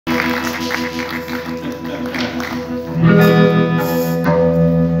Yeah,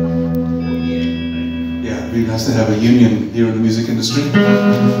 it'd be nice to have a union here in the music industry.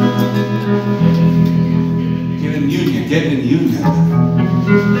 Get in union, get in union.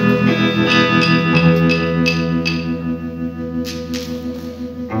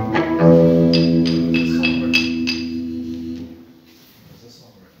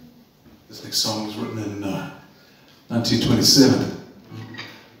 This next song was written in 1927,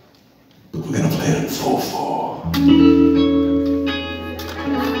 but we're gonna play it in 4/4.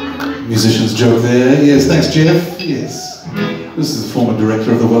 Musicians joke there. Yes, thanks, Jeff. Yes. This is the former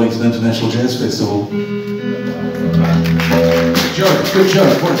director of the Wellington International Jazz Festival. Joke, good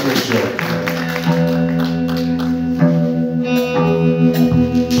joke. What a great joke.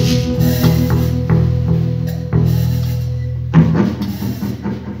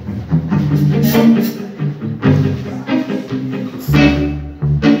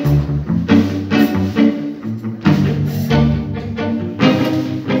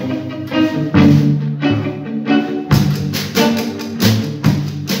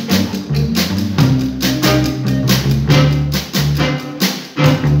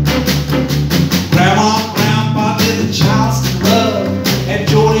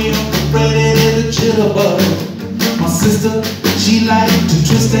 My sister, she liked to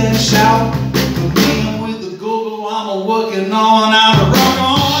twist and shout. But me with the go-go, I'm working on how to rock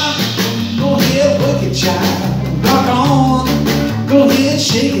on. Go ahead, work it, child. Rock on. Go ahead,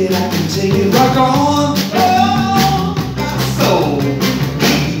 shake it, I can take it. Rock on. Oh, my soul.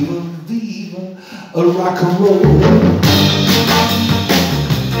 Viva, viva, a rock and roll.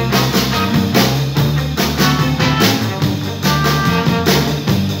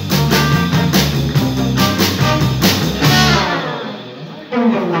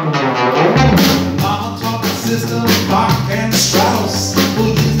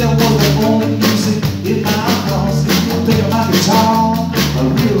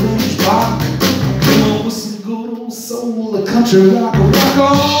 Country rock, rock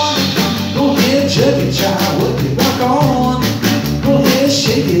on. Go ahead, jerk it, child, work it, rock on. Go ahead,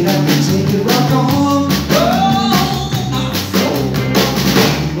 shake it, I can take it, rock on. Oh, my soul,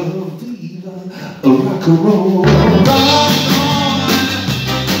 viva, viva, a rock and roll, rock on.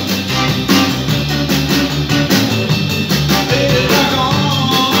 Baby, rock on.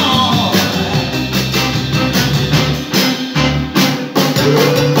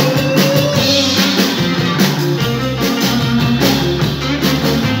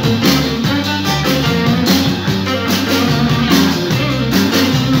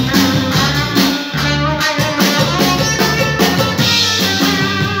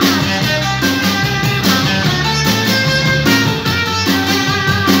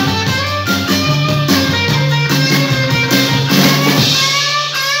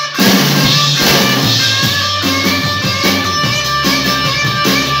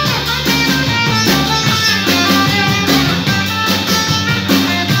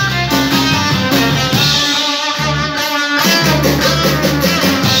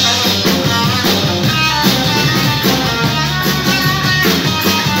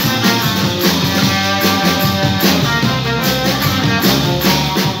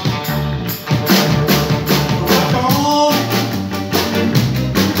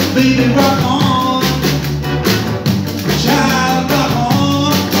 Baby, rock on, child, rock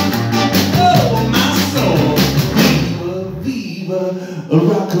on. Oh, my soul, viva, viva, a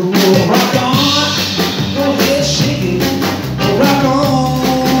rock and roll, rock on. Go ahead, shake it, rock on,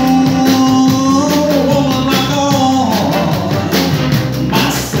 woman, rock on. My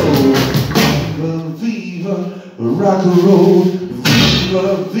soul, viva, viva, rock and roll,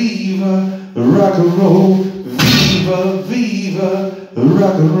 viva, viva, rock and roll, viva, viva.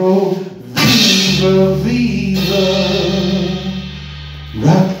 Rock and roll, viva, viva,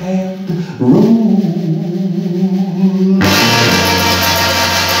 rock and roll.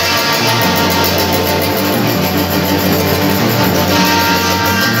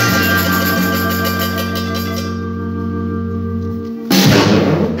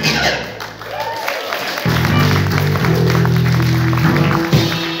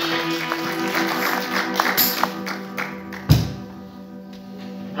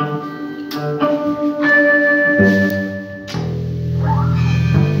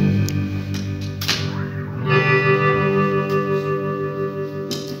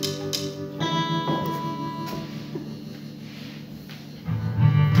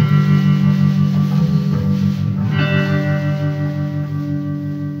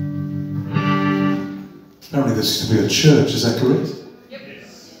 Apparently this used to be a church, is that correct? Yep.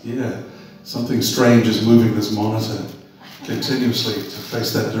 Yeah. Something strange is moving this monitor. continuously to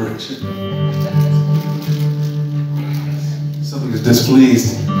face that direction. Something is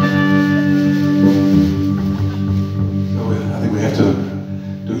displeased. So I think we have to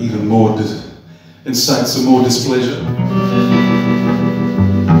do even more, incite some more displeasure.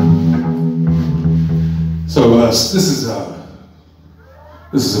 So this is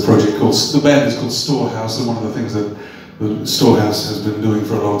a project called, the band is called Storehouse, and one of the things that the Storehouse has been doing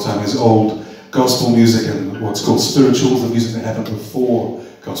for a long time is old gospel music and what's called spirituals, the music that happened before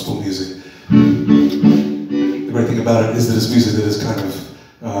gospel music. The great thing about it is that it's music that is kind of,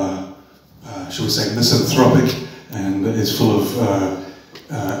 shall we say, misanthropic, and is full of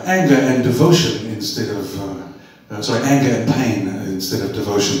anger and devotion instead of, anger and pain instead of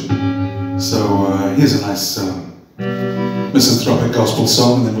devotion. So here's a nice misanthropic gospel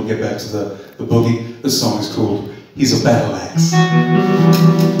song, and then we'll get back to the boogie. This song is called He's a Battle Axe.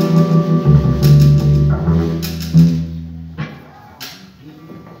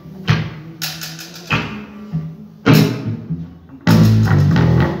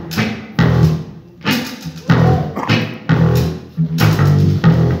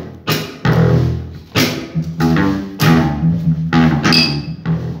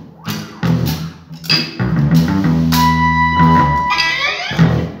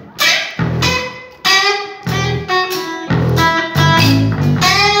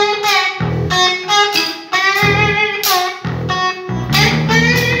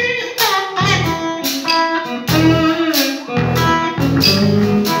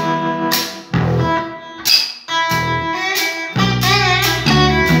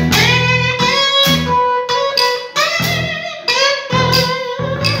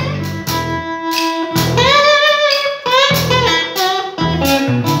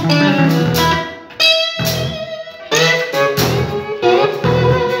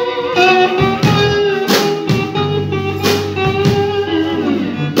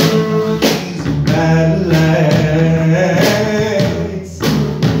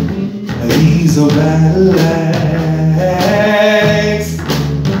 He's a battle axe.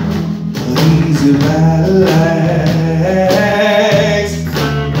 He's a battle axe.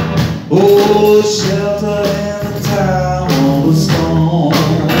 Oh, shelter in the time of the storm.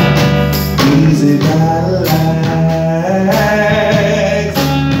 He's a battle axe.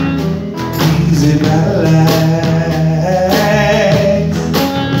 He's a battle axe.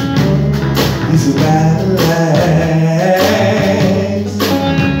 He's a battle axe.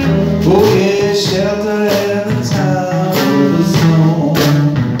 Oh yeah, shelter in the time of the storm.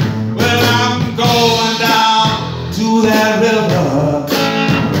 Well, I'm going down to that river.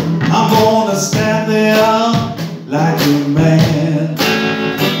 I'm gonna stand there like a man.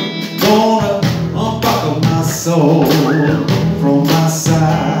 Gonna unbuckle my soul from my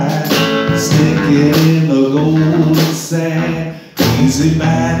side, stick it in the golden sand. Easy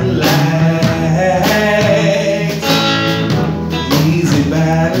battle axe. Easy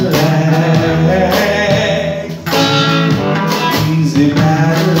battle axe. Easy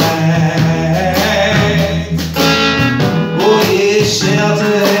battle axe. Oh yeah,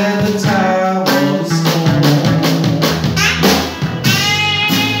 shelter in the time of the storm.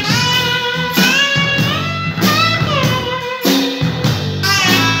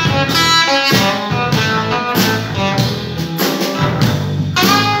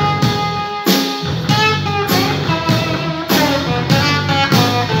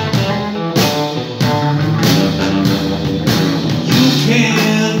 You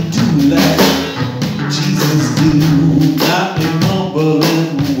can't do that, Jesus do. Not be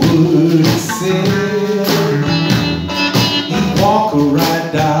mumbling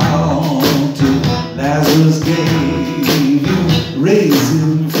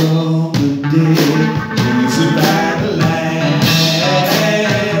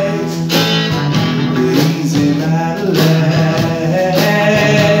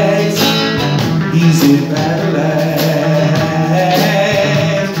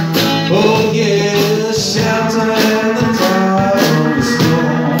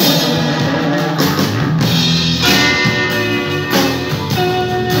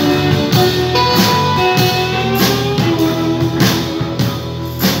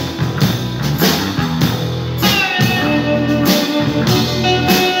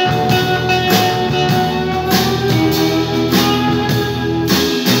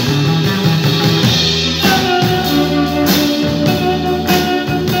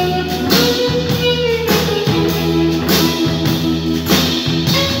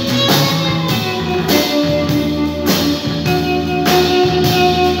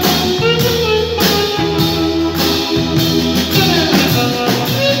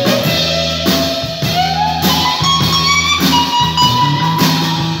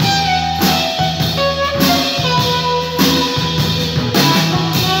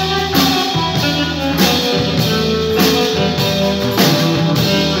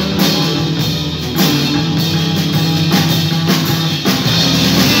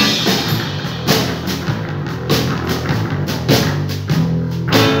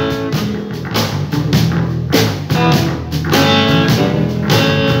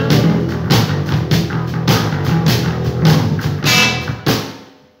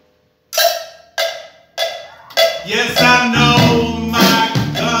Yes, I know my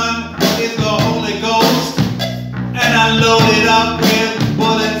gun is the Holy Ghost, and I load it up with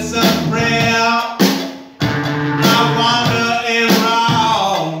bullets of prayer. I wander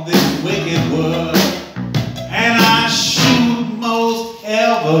around this wicked world, and I shoot most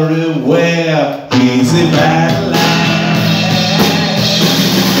everywhere. Easy battle axe.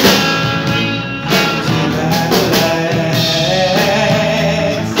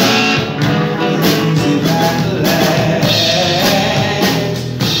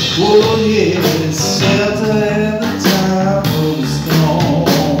 Oh yes, shelter in the time of the storm.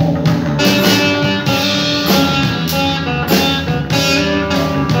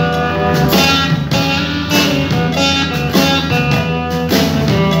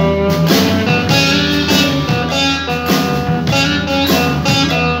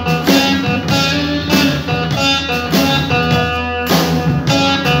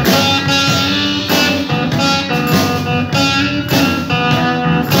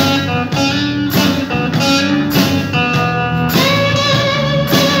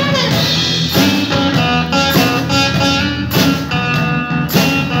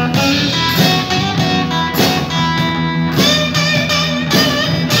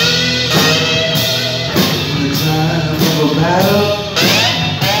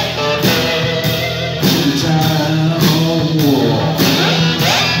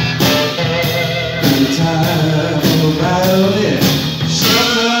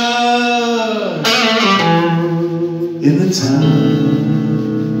 In the time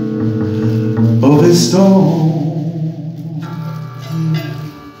of a storm.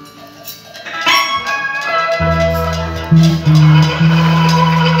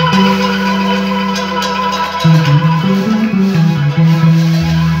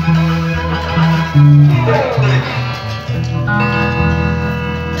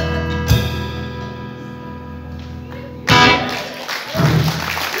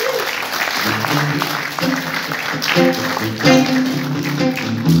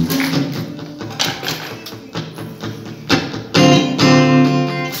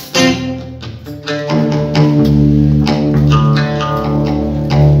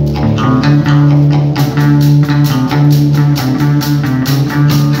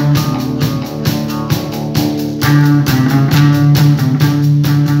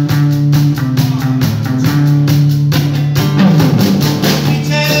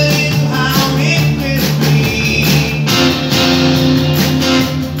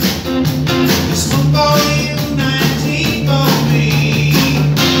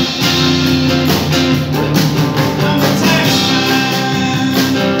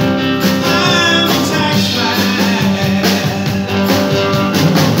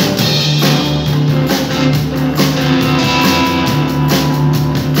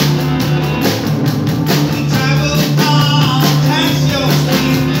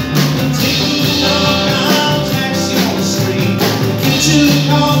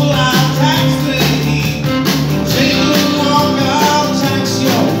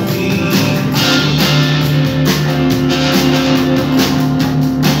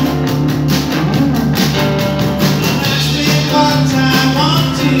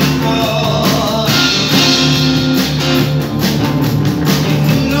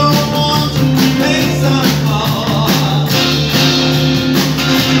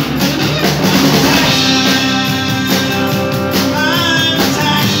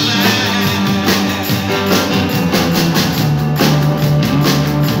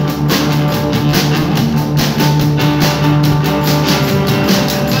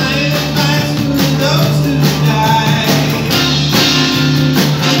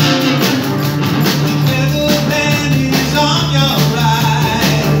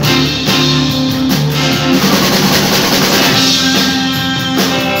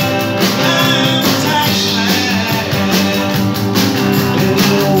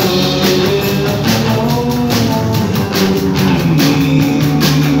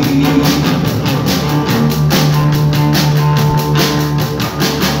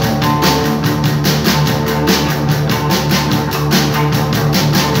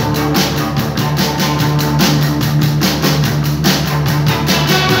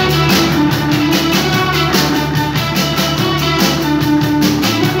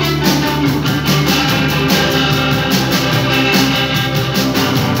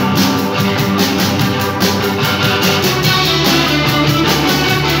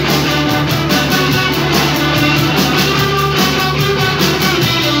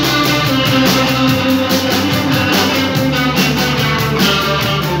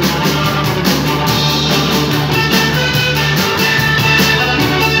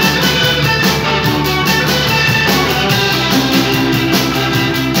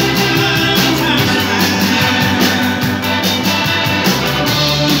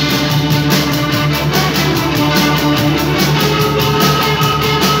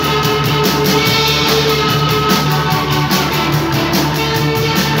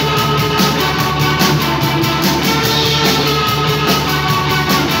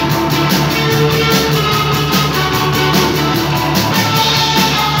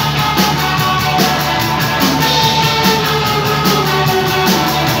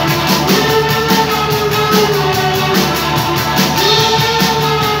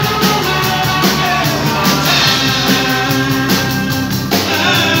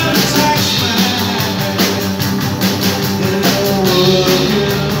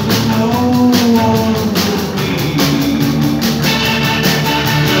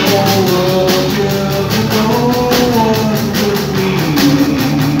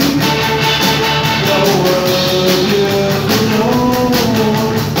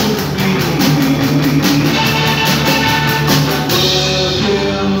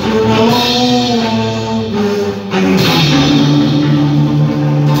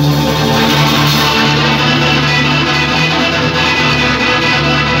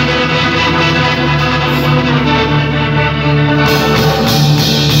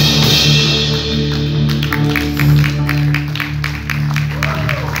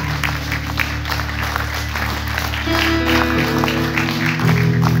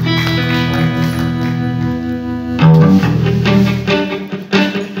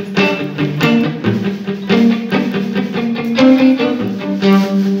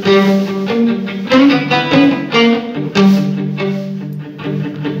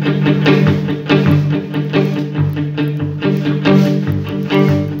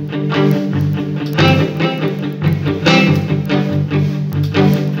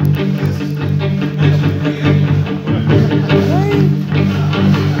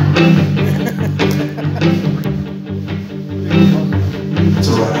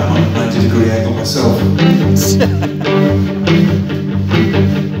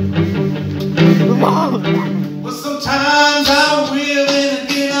 But sometimes I will and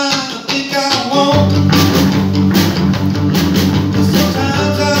again I think I won't. But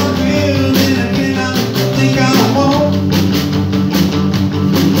sometimes I will and again I think I won't.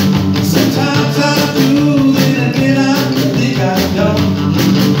 Sometimes I do and again I think I don't.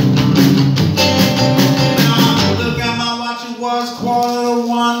 Now I look at my watch, it was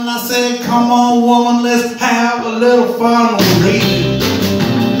 1:45. I said, come on woman, let's have a little fun with me.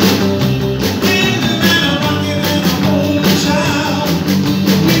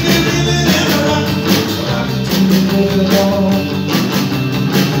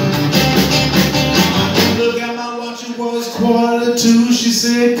 $1:45. She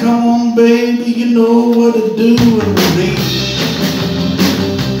said, come on baby, you know what to do with me.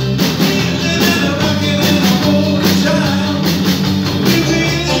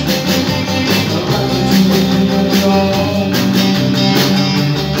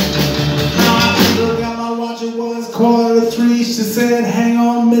 Now I look at my watch, it was 2:45. She said, hang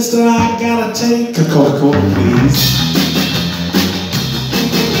on mister, I gotta take a Coca-Cola please.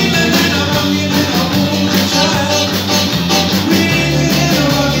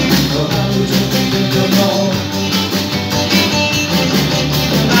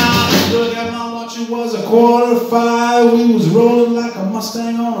 Was 4:45. We was rolling like a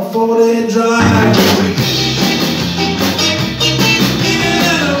Mustang on a 4-day drive.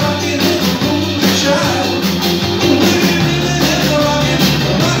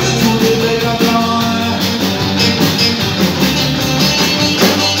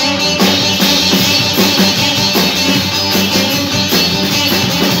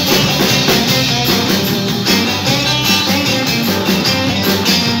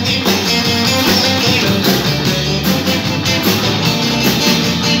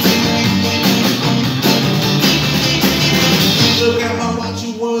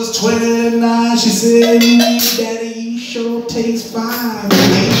 She said, daddy, you sure taste fine.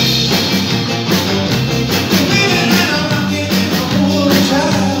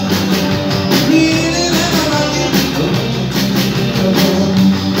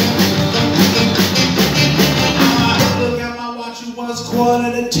 Look at my watch, it was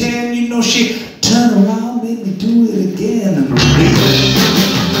 9:45. You know, she turned around, made me do it again and read.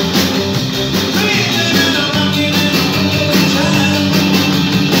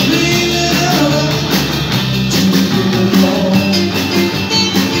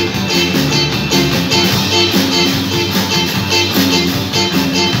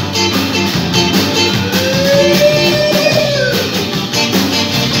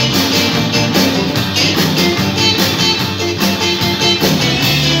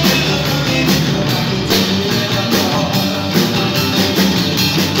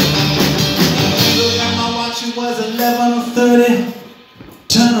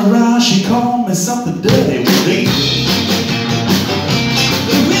 Turn around, she called me something dirty with me.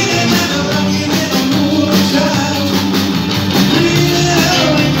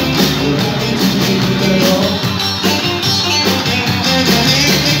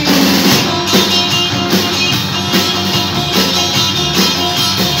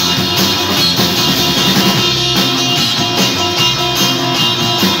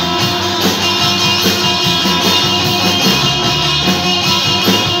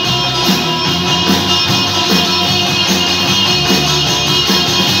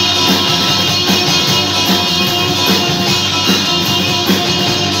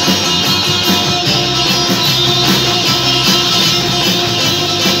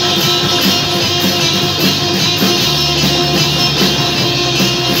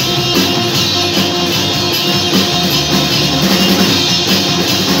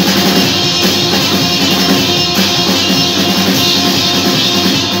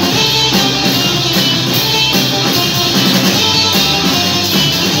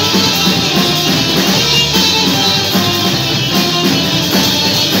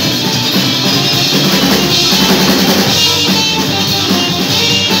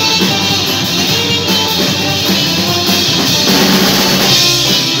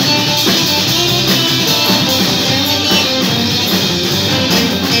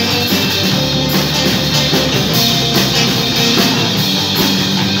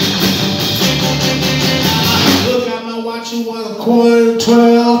 It was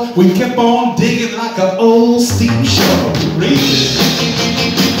 1:45. We kept on digging like an old steam shovel.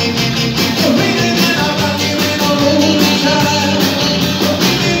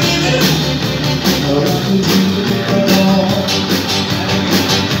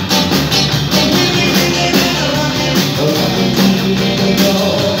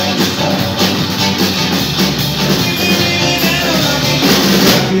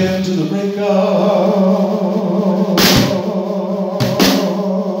 rockin' to the break of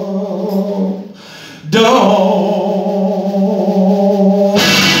dawn.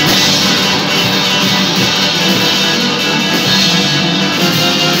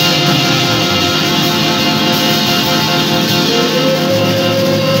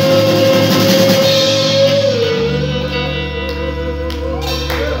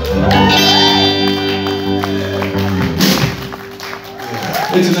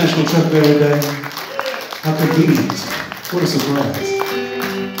 International Truck Bearer Day. How convenient. What a surprise.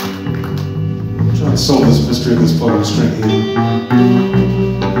 I'm trying to solve this mystery of this bottle string here.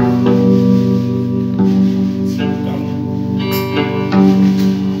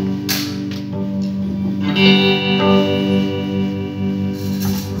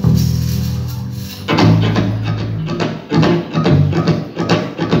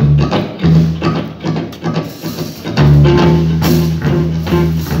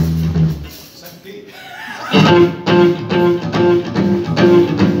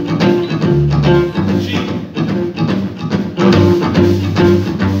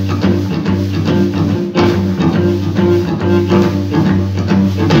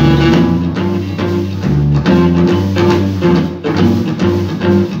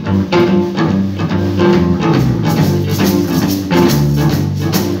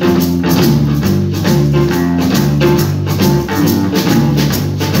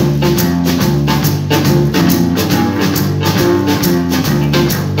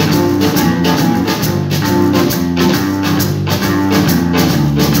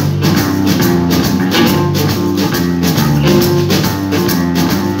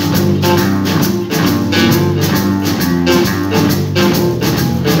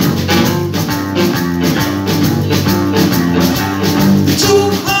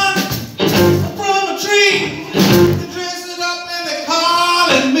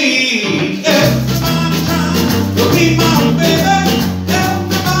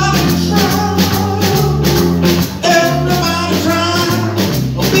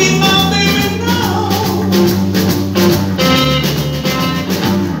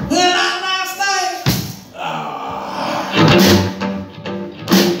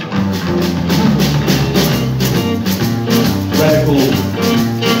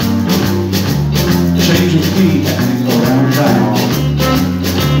 Change of key happening around town.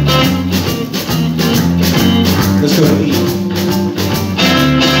 Let's go to E.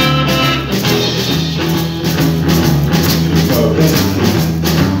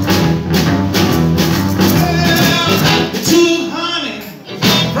 Two honey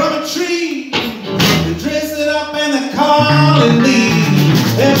from a tree, they dress it up and they calling me.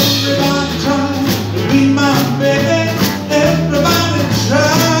 Everybody trying to be my baby. Everybody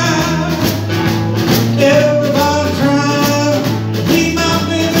trying. Everybody try,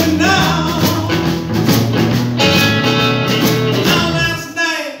 be my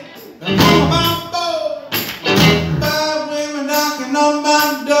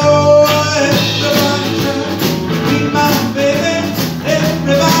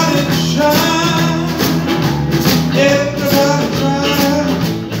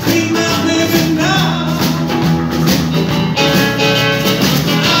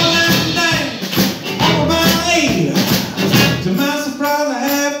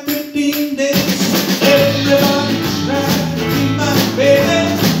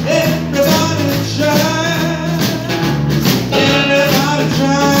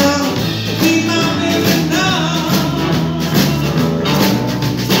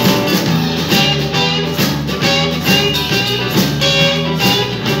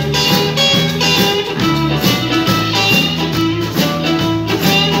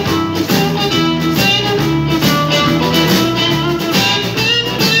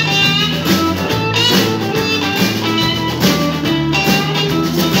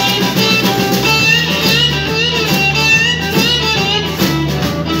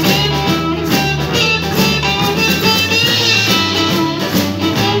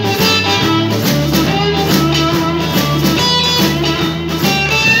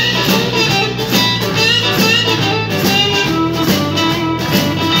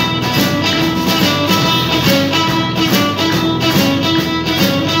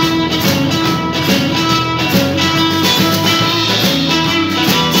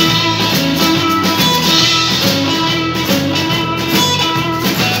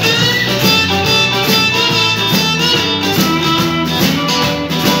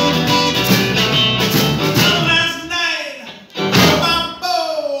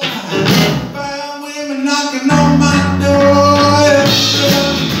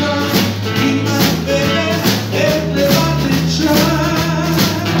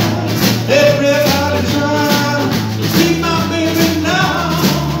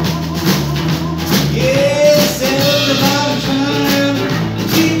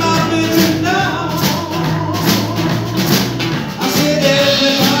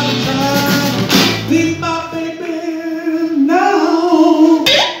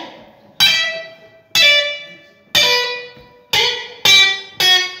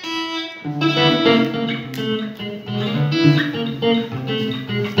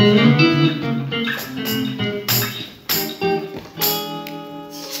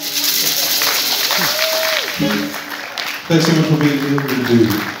play something for me, we'll do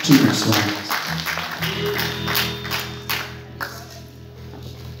 2 more songs.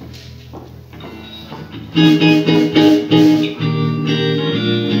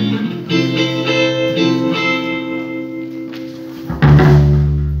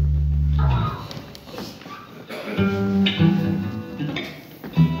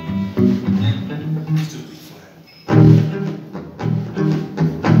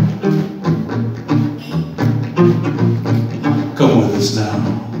 Come with us now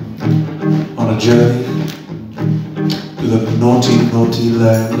on a journey to the naughty, naughty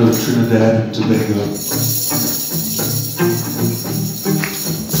land of Trinidad and Tobago,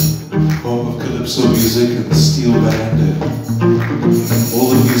 home of calypso music and the steel band. All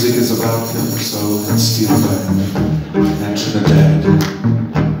the music is about calypso and steel band and Trinidad.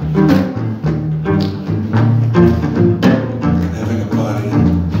 And having a party.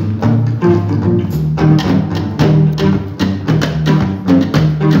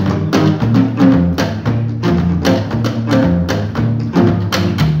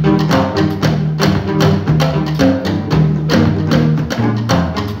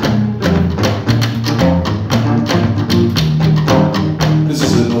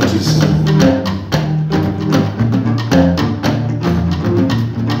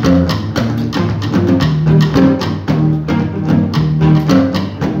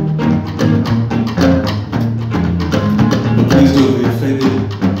 Please don't be offended.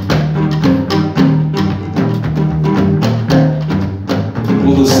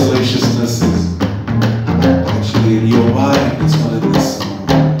 All the salaciousness is actually in your mind, it's not in this song.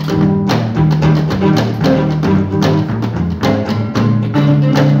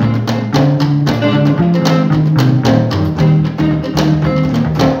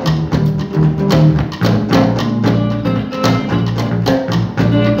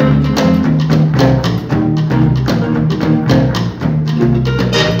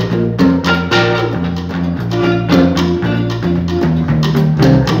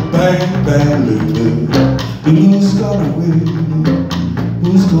 Bang, bang, Lulu, Lulu's gonna win.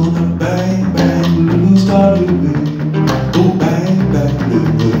 Who's gonna bang, bang, Lulu's gonna win. Oh, bang, bang,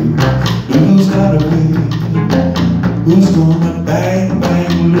 Lulu, Lulu's gonna win. Who's gonna bang,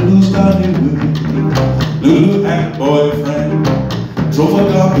 bang, Lulu's gonna win. Lulu had a boyfriend, drove a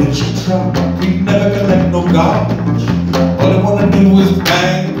garbage truck. He never collect no garbage. All he wanna do is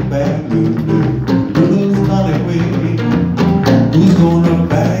bang, bang, Lulu, Lulu's gonna win. Who's gonna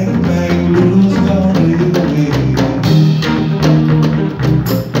bang, bang, Lulu's gonna win.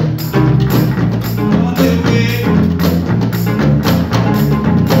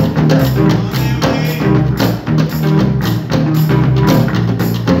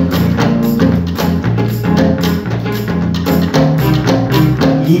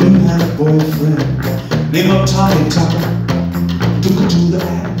 Lulu had a boyfriend named Tommy Tucker. Took her to the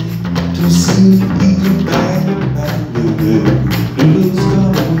alley to see if he could bang, bang, Lulu. Lulu's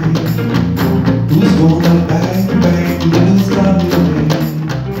gonna win. Who's gonna bang, bang, Lulu's gonna win.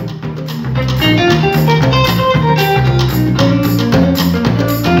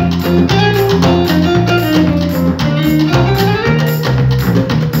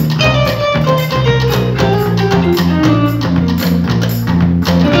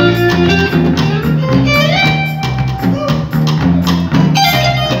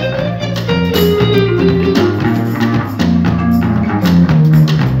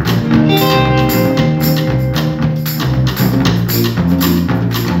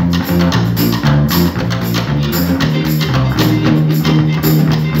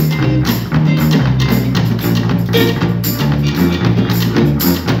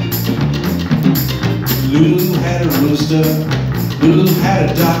 Lulu had a rooster, Lulu had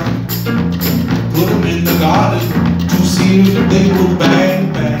a duck. Put them in the garden to see if they would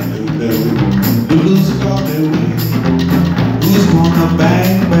bang, bang, Lulu. Lulu's gonna win. Who's gonna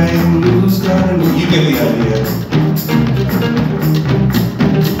bang, bang, Lulu's gonna win. You get the idea.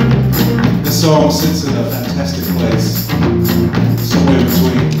 This song sits in a fantastic place, somewhere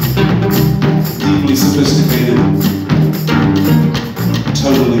between deeply sophisticated,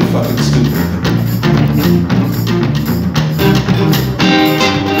 totally fucking stupid.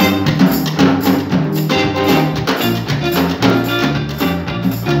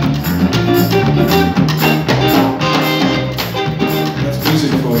 That's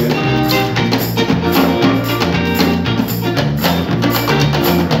music for you.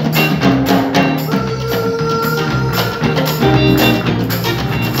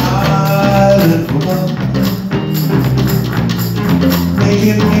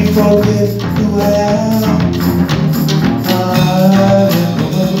 Making me forget who I am.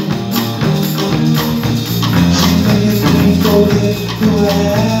 She's making me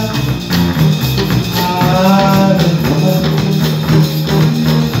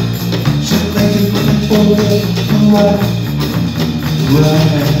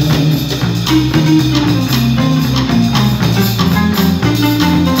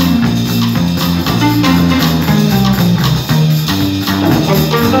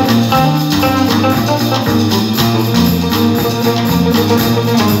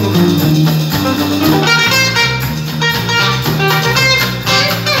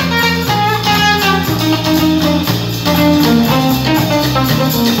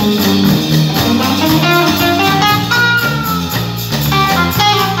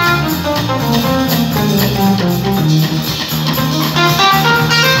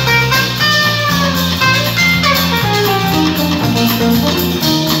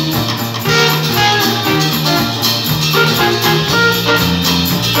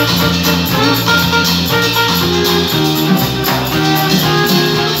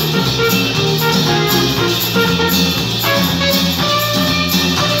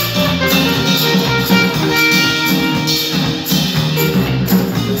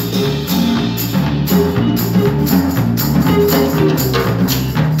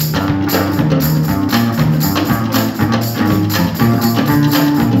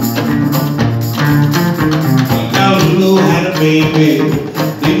Baby,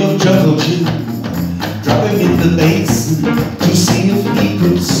 they will juggle you, drop him in the basin to see if he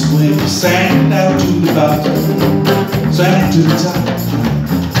could swim. Sand down to the bottom, sand to the top.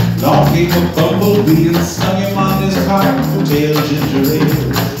 Long came a bumblebee and stung him on his cocktail ginger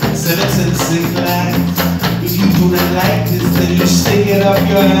ale. 7 cents 6 lines. If you do not like this, then you stick it up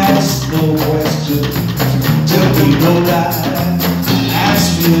your ass. No question, tell me no lie.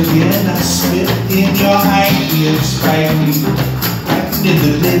 Ask me again, I spit in your ivy and spike me right in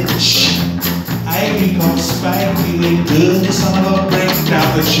the ditch. Ivy called Spikey, they good son of a break down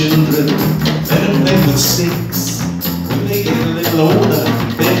the children. Let them play with sticks. When they get a little older,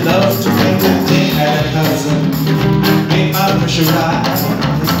 they love to play with they had a cousin. Make my pressure rise.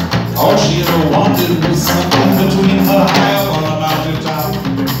 All she ever wanted was something between her high on a mountain top.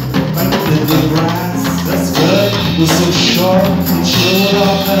 Right in the grass, that's good. Was so short, it showed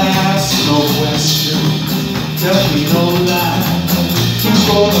off an ass, no question. Tell me no lie. Who's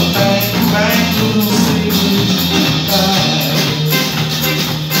gonna bang, bang, who's saying goodbye?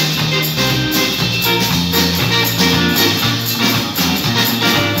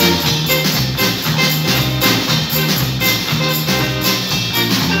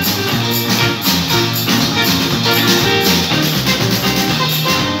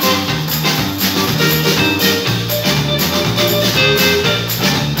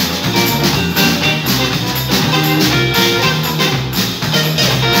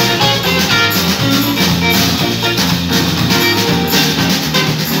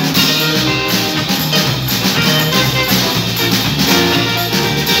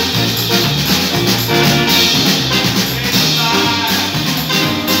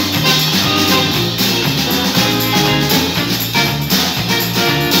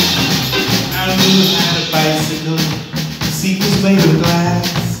 Seat was made of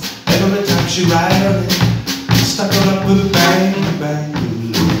glass. Every time she ride on it, stuck her up with a bang, bang.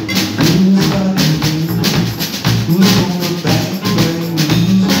 Who's gonna do? Who's gonna bang, bang?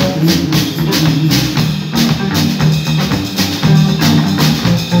 Who's gonna do?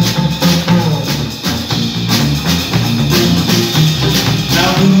 Now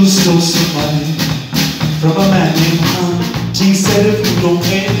who stole some money from a man named Hunt? He said if you don't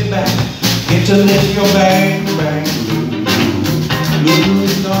pay me back, get to lift your bang, bang.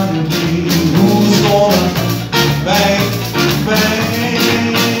 Who's gonna be? Who's gonna bang,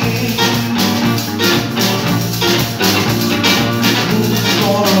 bang? Who's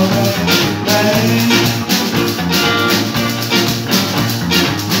gonna bang, bang?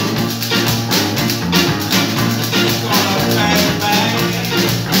 Who's gonna bang, bang?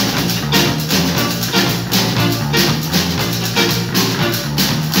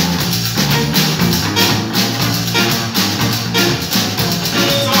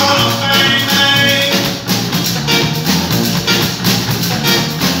 Bang.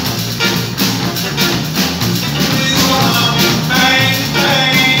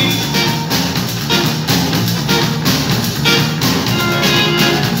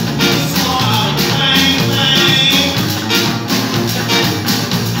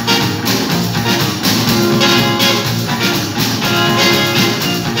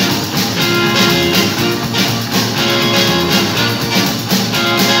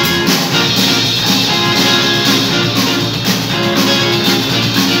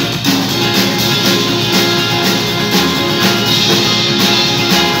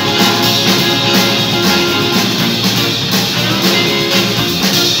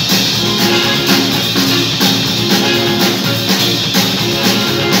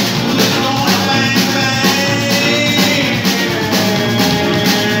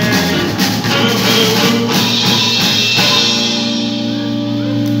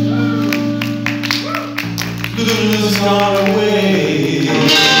 goodness gone away.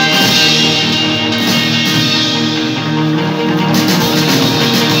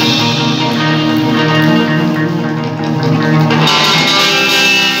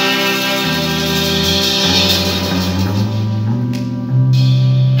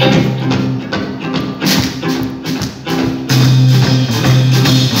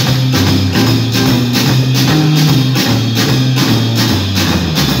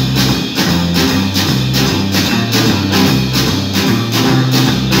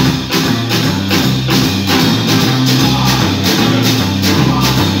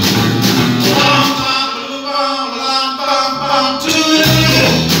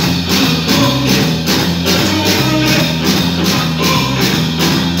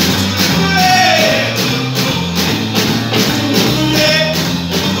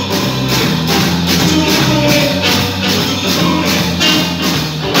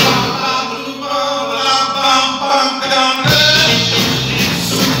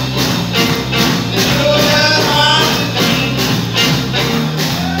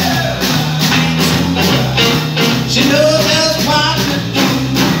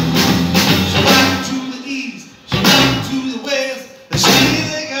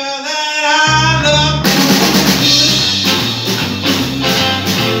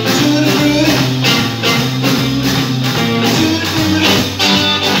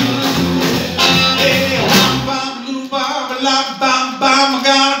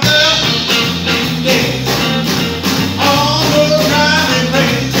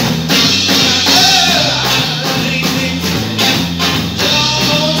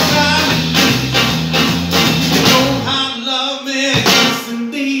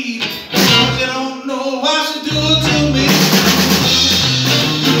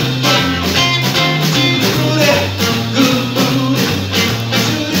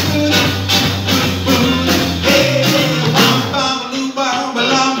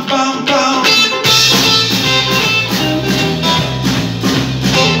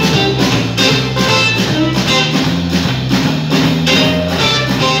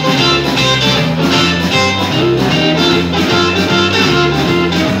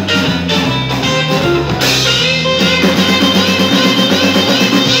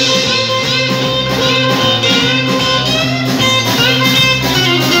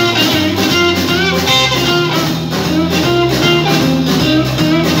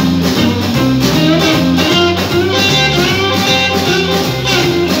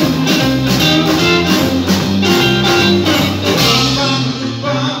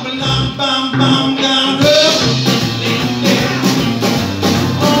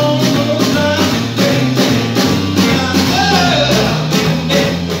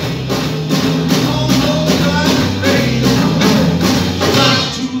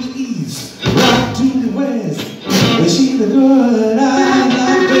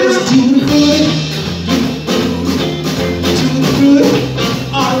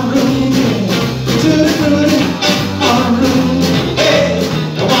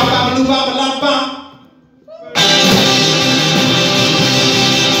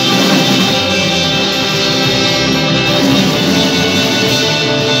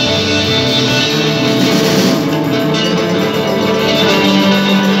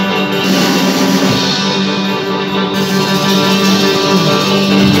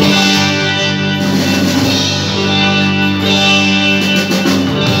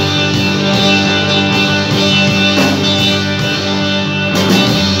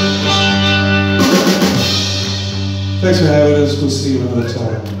 Thanks for having us. We'll see you another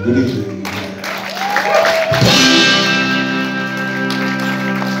time. Good evening.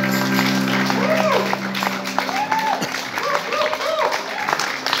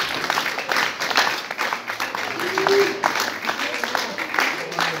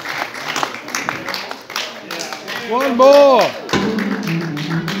 One more.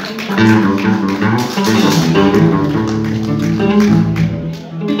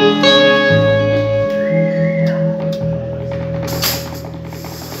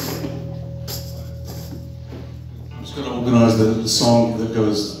 Organize the song that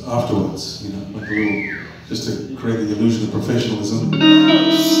goes afterwards, you know, like a little, just to create the illusion of professionalism. The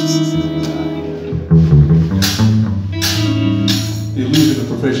illusion of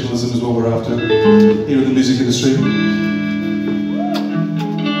professionalism is what we're after here in the music industry.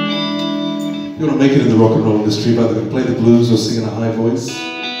 You want to make it in the rock and roll industry, either can play the blues or sing in a high voice.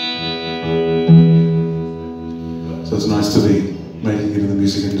 So it's nice to be making it in the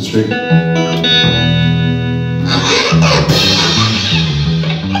music industry.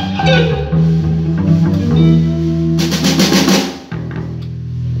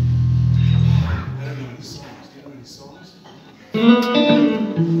 I don't know what this song is.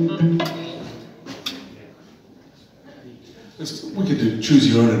 choose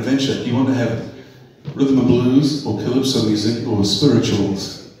your own adventure. Do you want to have rhythm and blues, or calypso music, or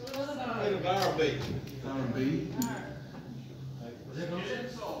spirituals? R&B. R&B?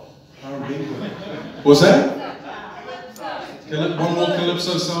 R&B? What's that? One more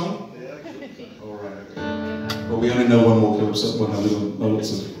calypso song? All right, okay. Well, we only know one more calypso. Well, no, we don't know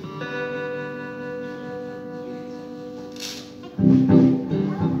lots of.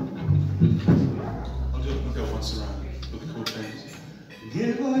 I'll go once around with the chord changes.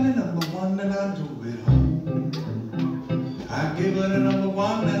 Give her the number one and I drove it home. I gave her the number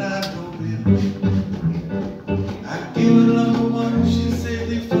one and I drove it home. I gave her the number one, she said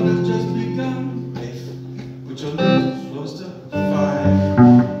the fun has just begun. Put your lips close to fire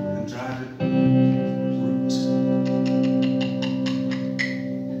and drive it root.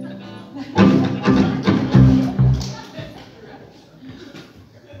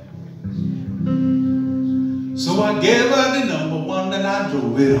 So I gave her the number one and I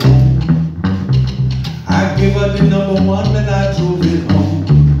drove it home. I gave her the number one and I drove it home.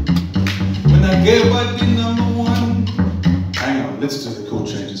 When I gave her the number one, Hang on, let's do the chord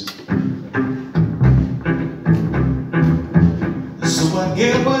changes. so I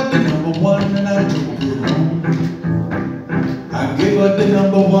gave her the number one and I drove it home. I gave her the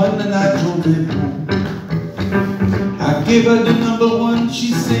number one and I drove it home. I gave her the number one,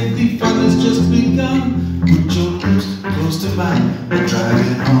 she said the fun has just begun. Put your lips close to mine and drive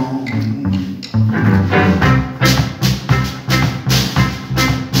it home.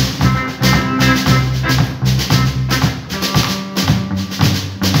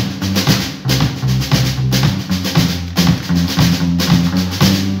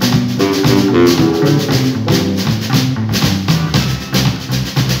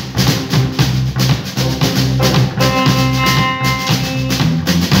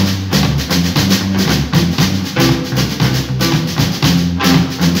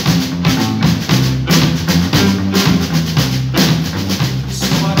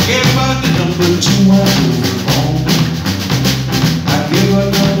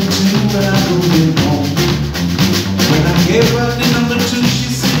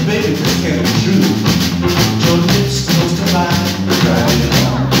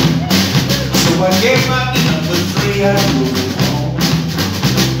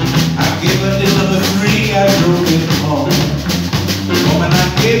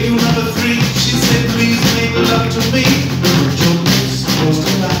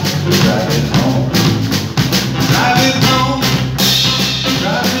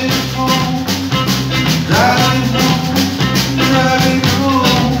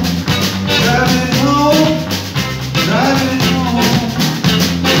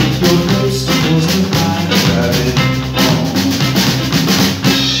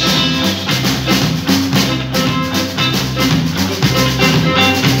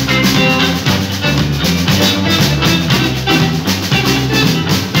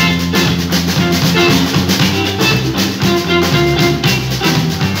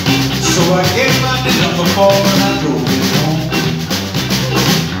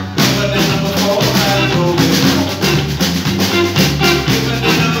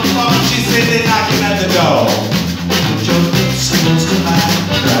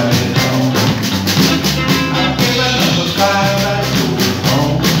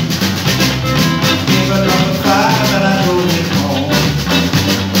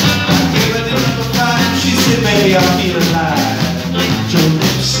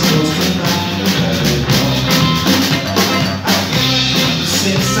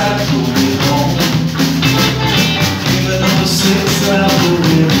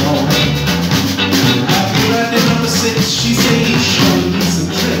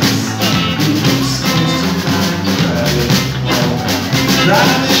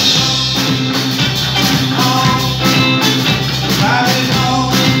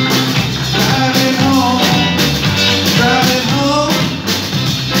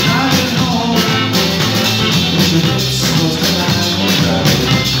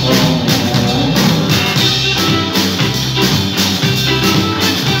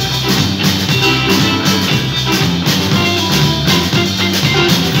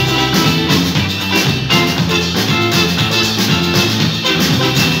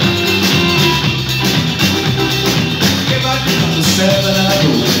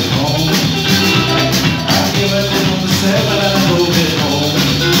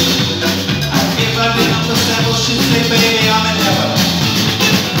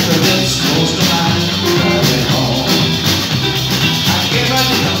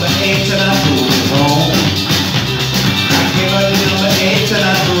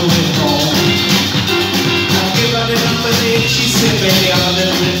 She said, baby, I'm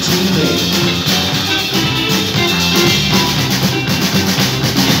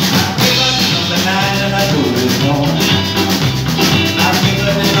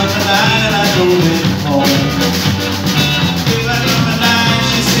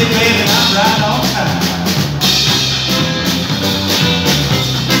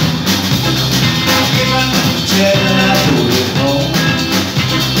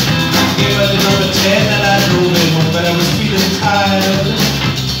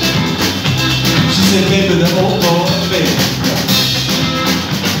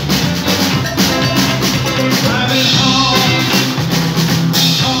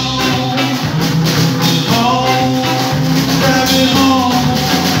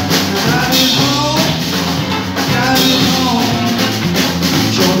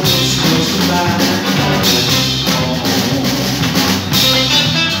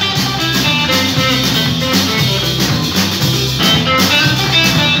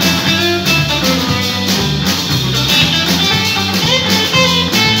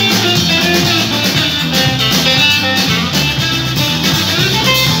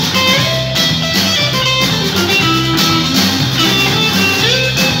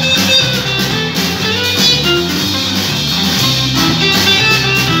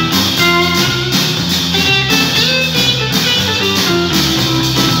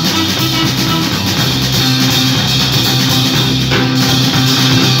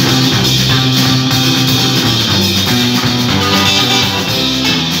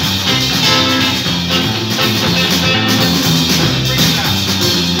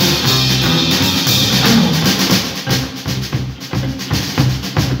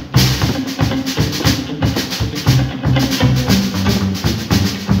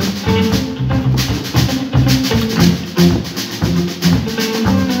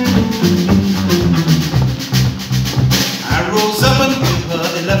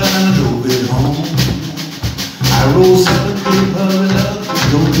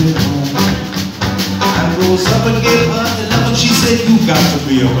got to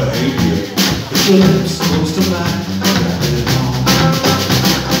be a behavior. Put your lips close to mine, drive it home.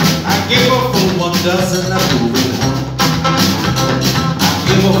 I gave her for 1 dozen, I drove it home. I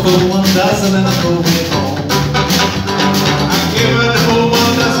gave her for 1 dozen and I drove it home. I gave her for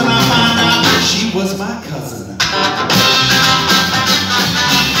 1 dozen, I found out that she was my cousin.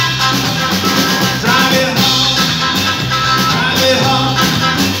 Drive it home, drive it home,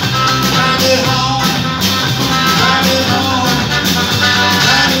 drive it home, drive it home,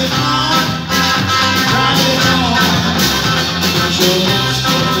 drive it home, drive it home. Put your lips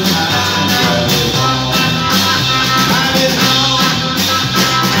close to mine and drive it home. Drive it home,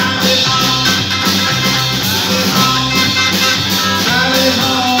 drive it home, drive it home, drive it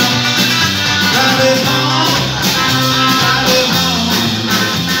home, drive it home, drive it home.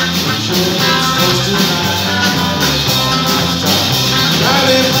 Put your lips close to mine and drive it home. Drive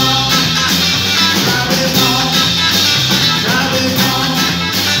it home, drive it home, drive it home,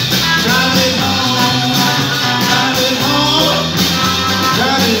 drive it home, drive it home,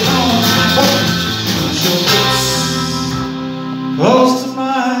 drive it home. Put your lips close to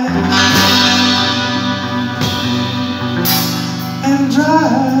mine and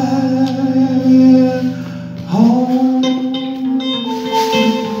drive it home.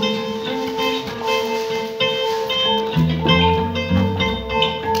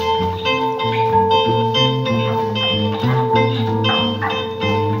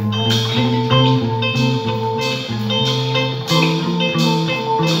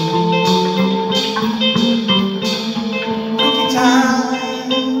 Cookie time,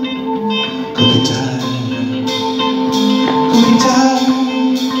 cookie time, cookie time,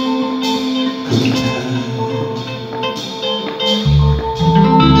 cookie time.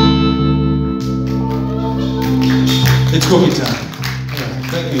 It's cookie time.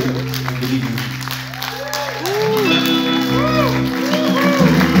 Thank you. Good evening.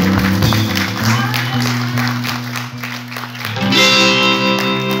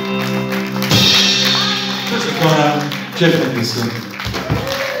 First of all, Jeff Henderson.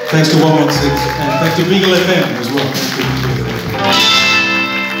 Thanks to 116 and thanks to Beagle FM as well. Thank you.